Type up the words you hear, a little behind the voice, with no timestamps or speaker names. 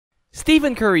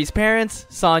Stephen Curry's parents,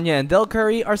 Sonya and Dell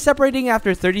Curry, are separating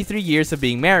after 33 years of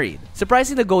being married,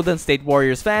 surprising the Golden State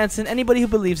Warriors fans and anybody who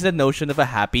believes in the notion of a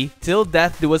happy, till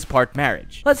death do us part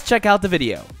marriage. Let's check out the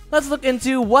video. Let's look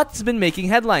into what's been making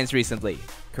headlines recently.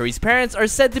 Curry's parents are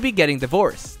said to be getting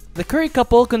divorced. The Curry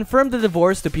couple confirmed the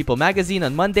divorce to People magazine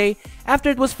on Monday after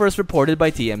it was first reported by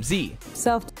TMZ.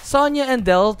 Sonya and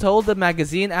Dell told the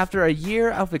magazine after a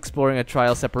year of exploring a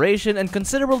trial separation and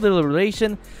considerable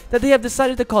deliberation that they have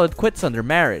decided to call it quits on their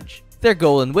marriage. Their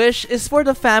goal and wish is for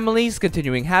the family's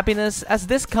continuing happiness, as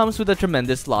this comes with a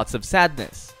tremendous lots of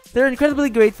sadness. They're incredibly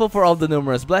grateful for all the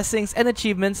numerous blessings and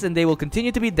achievements, and they will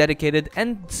continue to be dedicated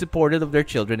and supportive of their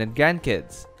children and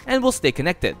grandkids, and will stay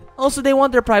connected. Also, they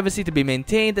want their privacy to be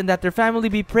maintained and that their family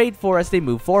be prayed for as they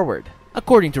move forward.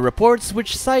 According to reports,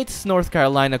 which cites North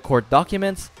Carolina court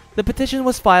documents, the petition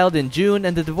was filed in June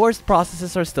and the divorce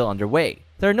processes are still underway.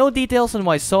 There are no details on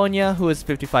why Sonya, who is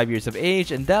 55 years of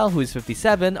age, and Dell, who is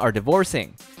 57, are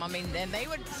divorcing. I mean, and they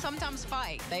would sometimes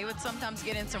fight. They would sometimes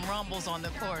get in some rumbles on the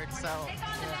court, so...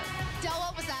 Dell,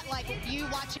 what was that like? You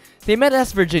watching? They met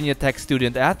as Virginia Tech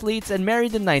student athletes and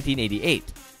married in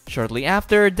 1988. Shortly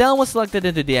after, Dell was selected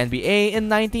into the NBA in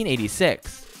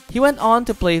 1986. He went on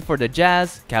to play for the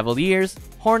Jazz, Cavaliers,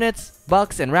 Hornets,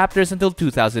 Bucks, and Raptors until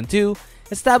 2002,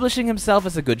 establishing himself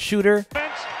as a good shooter.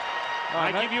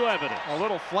 I give you evidence. A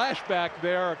little flashback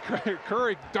there,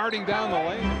 Curry darting down the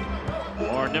lane.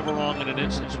 Or never wrong in an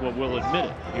instance, well, we'll admit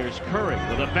it. Here's Curry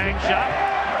with a bang shot.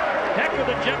 Heck with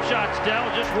the jump shots,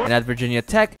 Dell. And at Virginia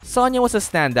Tech, Sonya was a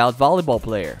standout volleyball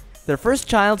player. Their first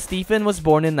child, Stephen, was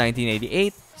born in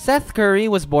 1988. Seth Curry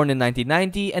was born in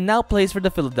 1990 and now plays for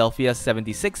the Philadelphia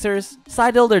 76ers.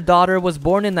 Seidel, their daughter, was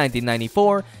born in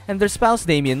 1994, and their spouse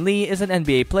Damian Lee is an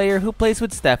NBA player who plays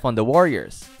with Steph on the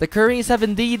Warriors. The Currys have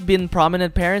indeed been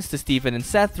prominent parents to Stephen and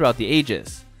Seth throughout the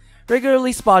ages.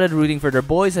 Regularly spotted rooting for their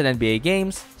boys at NBA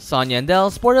games, Sonya and Dell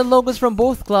sported logos from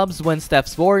both clubs when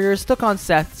Steph's Warriors took on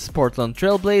Seth's Portland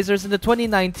Trail Blazers in the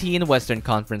 2019 Western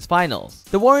Conference Finals.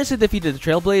 The Warriors had defeated the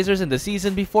Trail Blazers in the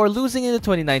season before losing in the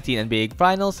 2019 NBA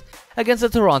Finals against the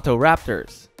Toronto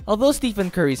Raptors. Although Stephen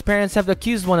Curry's parents have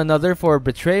accused one another for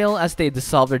betrayal as they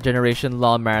dissolve their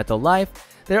generation-long marital life,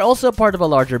 they're also part of a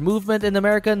larger movement in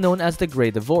America known as the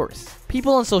Great Divorce.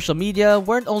 People on social media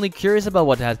weren't only curious about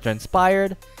what had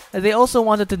transpired, they also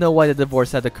wanted to know why the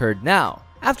divorce had occurred now.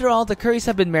 After all, the Currys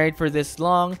have been married for this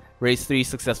long, raised 3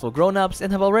 successful grown-ups, and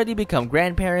have already become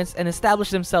grandparents and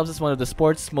established themselves as one of the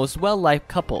sport's most well-liked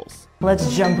couples.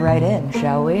 Let's jump right in,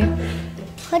 shall we?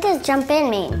 What does jump in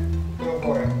mean?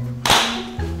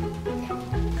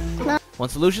 One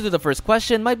solution to the first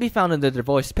question might be found in the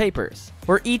divorce papers,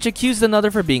 where each accused another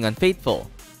for being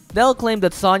unfaithful. Dell claimed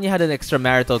that Sonya had an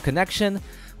extramarital connection,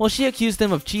 while she accused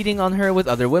him of cheating on her with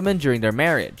other women during their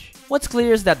marriage. What's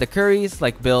clear is that the Currys,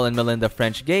 like Bill and Melinda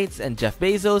French Gates and Jeff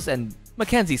Bezos and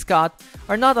Mackenzie Scott,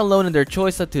 are not alone in their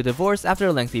choice to divorce after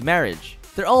a lengthy marriage.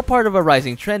 They're all part of a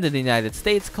rising trend in the United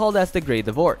States called as the Great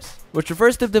Divorce, which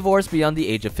refers to divorce beyond the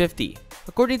age of 50.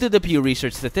 According to the Pew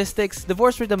Research statistics,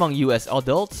 divorce rate among US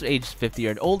adults aged 50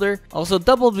 and older also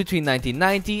doubled between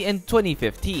 1990 and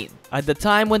 2015, at the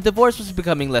time when divorce was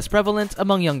becoming less prevalent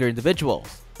among younger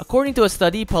individuals. According to a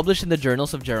study published in the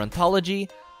Journals of Gerontology,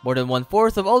 more than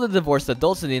 1/4 of all the divorced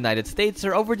adults in the United States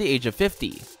are over the age of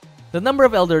 50. The number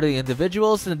of elderly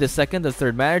individuals in the second and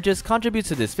third marriages contributes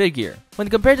to this figure. When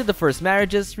compared to the first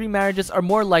marriages, remarriages are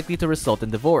more likely to result in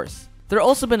divorce. There has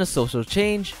also been a social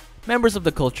change. Members of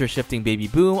the culture-shifting baby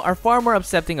boom are far more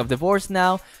accepting of divorce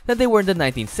now than they were in the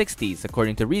 1960s,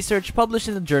 according to research published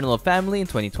in the Journal of Family in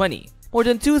 2020. More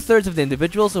than 2/3 of the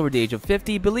individuals over the age of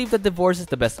 50 believe that divorce is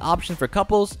the best option for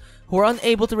couples who are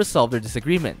unable to resolve their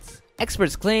disagreements.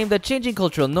 Experts claim that changing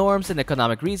cultural norms and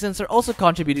economic reasons are also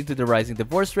contributing to the rising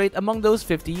divorce rate among those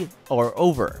 50 or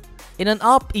over. In an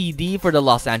op-ed for the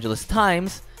Los Angeles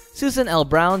Times, Susan L.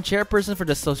 Brown, chairperson for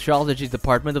the Sociology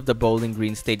Department of the Bowling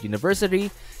Green State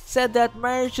University, said that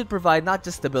marriage should provide not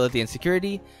just stability and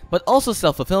security, but also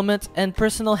self-fulfillment and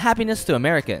personal happiness to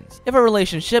Americans. If a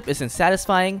relationship isn't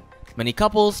satisfying, many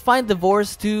couples find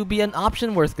divorce to be an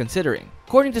option worth considering.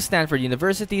 According to Stanford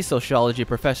University sociology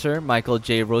professor Michael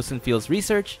J. Rosenfield's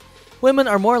research, women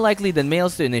are more likely than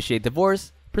males to initiate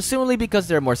divorce, presumably because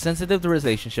they're more sensitive to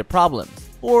relationship problems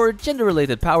or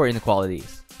gender-related power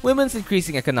inequalities. Women's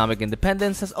increasing economic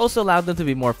independence has also allowed them to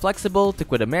be more flexible to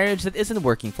quit a marriage that isn't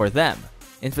working for them.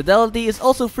 Infidelity is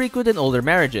also frequent in older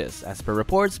marriages, as per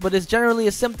reports, but is generally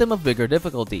a symptom of bigger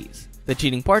difficulties. The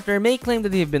cheating partner may claim that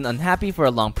they have been unhappy for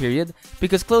a long period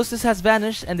because closeness has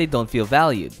vanished and they don't feel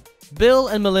valued. Bill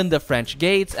and Melinda French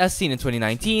Gates, as seen in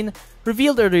 2019,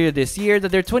 revealed earlier this year that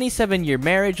their 27-year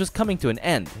marriage was coming to an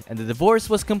end, and the divorce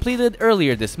was completed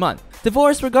earlier this month.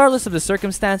 Divorce, regardless of the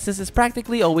circumstances, is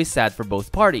practically always sad for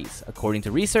both parties. According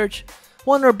to research,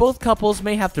 one or both couples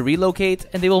may have to relocate,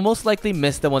 and they will most likely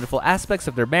miss the wonderful aspects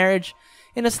of their marriage.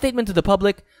 In a statement to the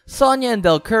public, Sonya and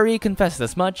Dell Curry confessed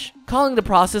as much, calling the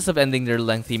process of ending their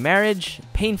lengthy marriage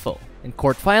painful. In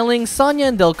court filings, Sonya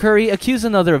and Dell Curry accused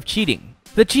another of cheating.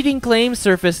 The cheating claims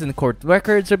surfaced in court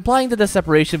records, implying that the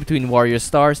separation between Warriors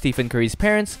star Stephen Curry's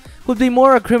parents would be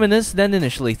more acrimonious than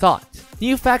initially thought.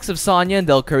 New facts of Sonya and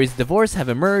Dell Curry's divorce have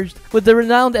emerged, with the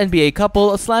renowned NBA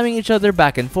couple slamming each other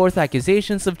back and forth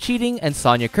accusations of cheating and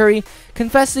Sonya Curry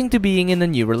confessing to being in a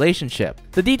new relationship.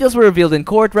 The details were revealed in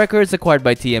court records acquired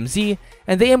by TMZ,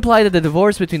 and they imply that the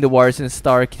divorce between the Warriors and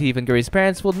star Stephen Curry's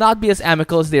parents will not be as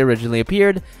amicable as they originally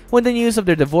appeared when the news of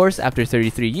their divorce after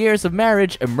 33 years of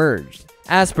marriage emerged.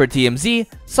 As per TMZ,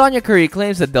 Sonya Curry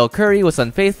claims that Dell Curry was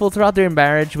unfaithful throughout their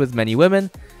marriage with many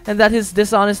women, and that his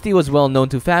dishonesty was well known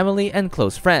to family and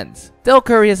close friends. Dell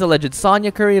Curry has alleged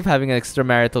Sonya Curry of having an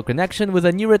extramarital connection with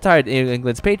a new retired New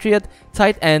England's Patriot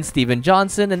tight end Steven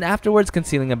Johnson, and afterwards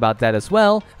concealing about that as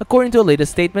well, according to a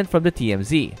latest statement from the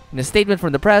TMZ. In a statement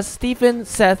from the press, Stephen,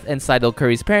 Seth, and Seidel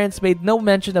Curry's parents made no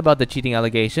mention about the cheating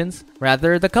allegations.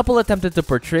 Rather, the couple attempted to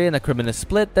portray an acrimonious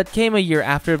split that came a year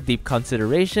after deep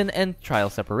consideration and trial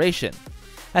separation,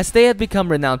 as they had become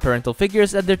renowned parental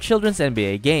figures at their children's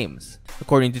NBA games.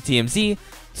 According to TMZ,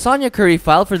 Sonya Curry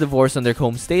filed for divorce on their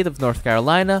home state of North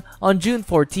Carolina on June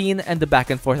 14, and the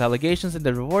back-and-forth allegations in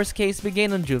the divorce case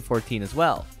began on June 14 as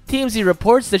well. TMZ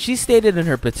reports that she stated in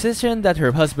her petition that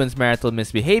her husband's marital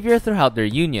misbehavior throughout their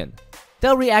union.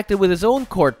 Dell reacted with his own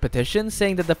court petition,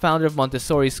 saying that the founder of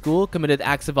Montessori School committed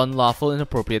acts of unlawful and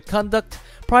inappropriate conduct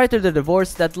prior to the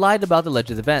divorce that lied about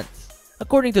alleged events.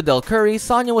 According to Dell Curry,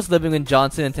 Sonya was living with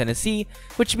Johnson in Tennessee,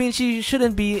 which means she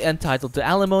shouldn't be entitled to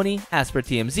alimony. As per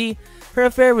TMZ, her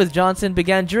affair with Johnson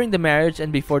began during the marriage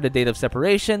and before the date of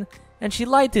separation, and she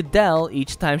lied to Dell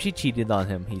each time she cheated on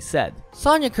him, he said.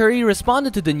 Sonya Curry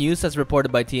responded to the news as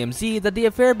reported by TMZ that the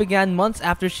affair began months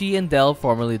after she and Dell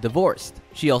formally divorced.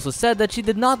 She also said that she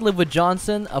did not live with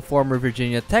Johnson, a former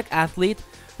Virginia Tech athlete.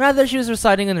 Rather, she was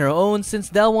residing on her own since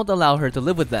Dell won't allow her to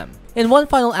live with them. In one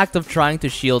final act of trying to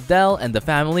shield Dell and the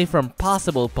family from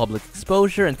possible public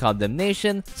exposure and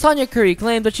condemnation, Sonya Curry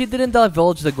claimed that she didn't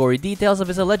divulge the gory details of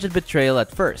his alleged betrayal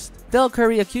at first. Dell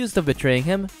Curry accused of betraying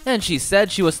him, and she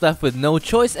said she was left with no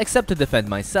choice except to defend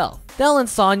myself. Dell and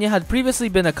Sonya had previously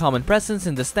been a common presence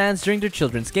in the stands during their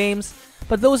children's games,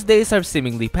 but those days have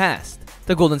seemingly passed.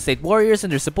 The Golden State Warriors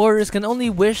and their supporters can only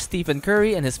wish Stephen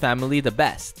Curry and his family the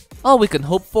best. All we can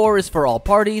hope for is for all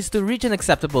parties to reach an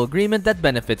acceptable agreement that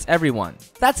benefits everyone.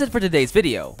 That's it for today's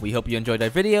video. We hope you enjoyed our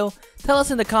video. Tell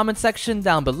us in the comment section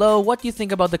down below what you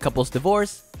think about the couple's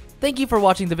divorce. Thank you for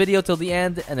watching the video till the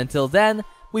end, and until then,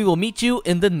 we will meet you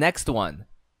in the next one.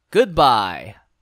 Goodbye!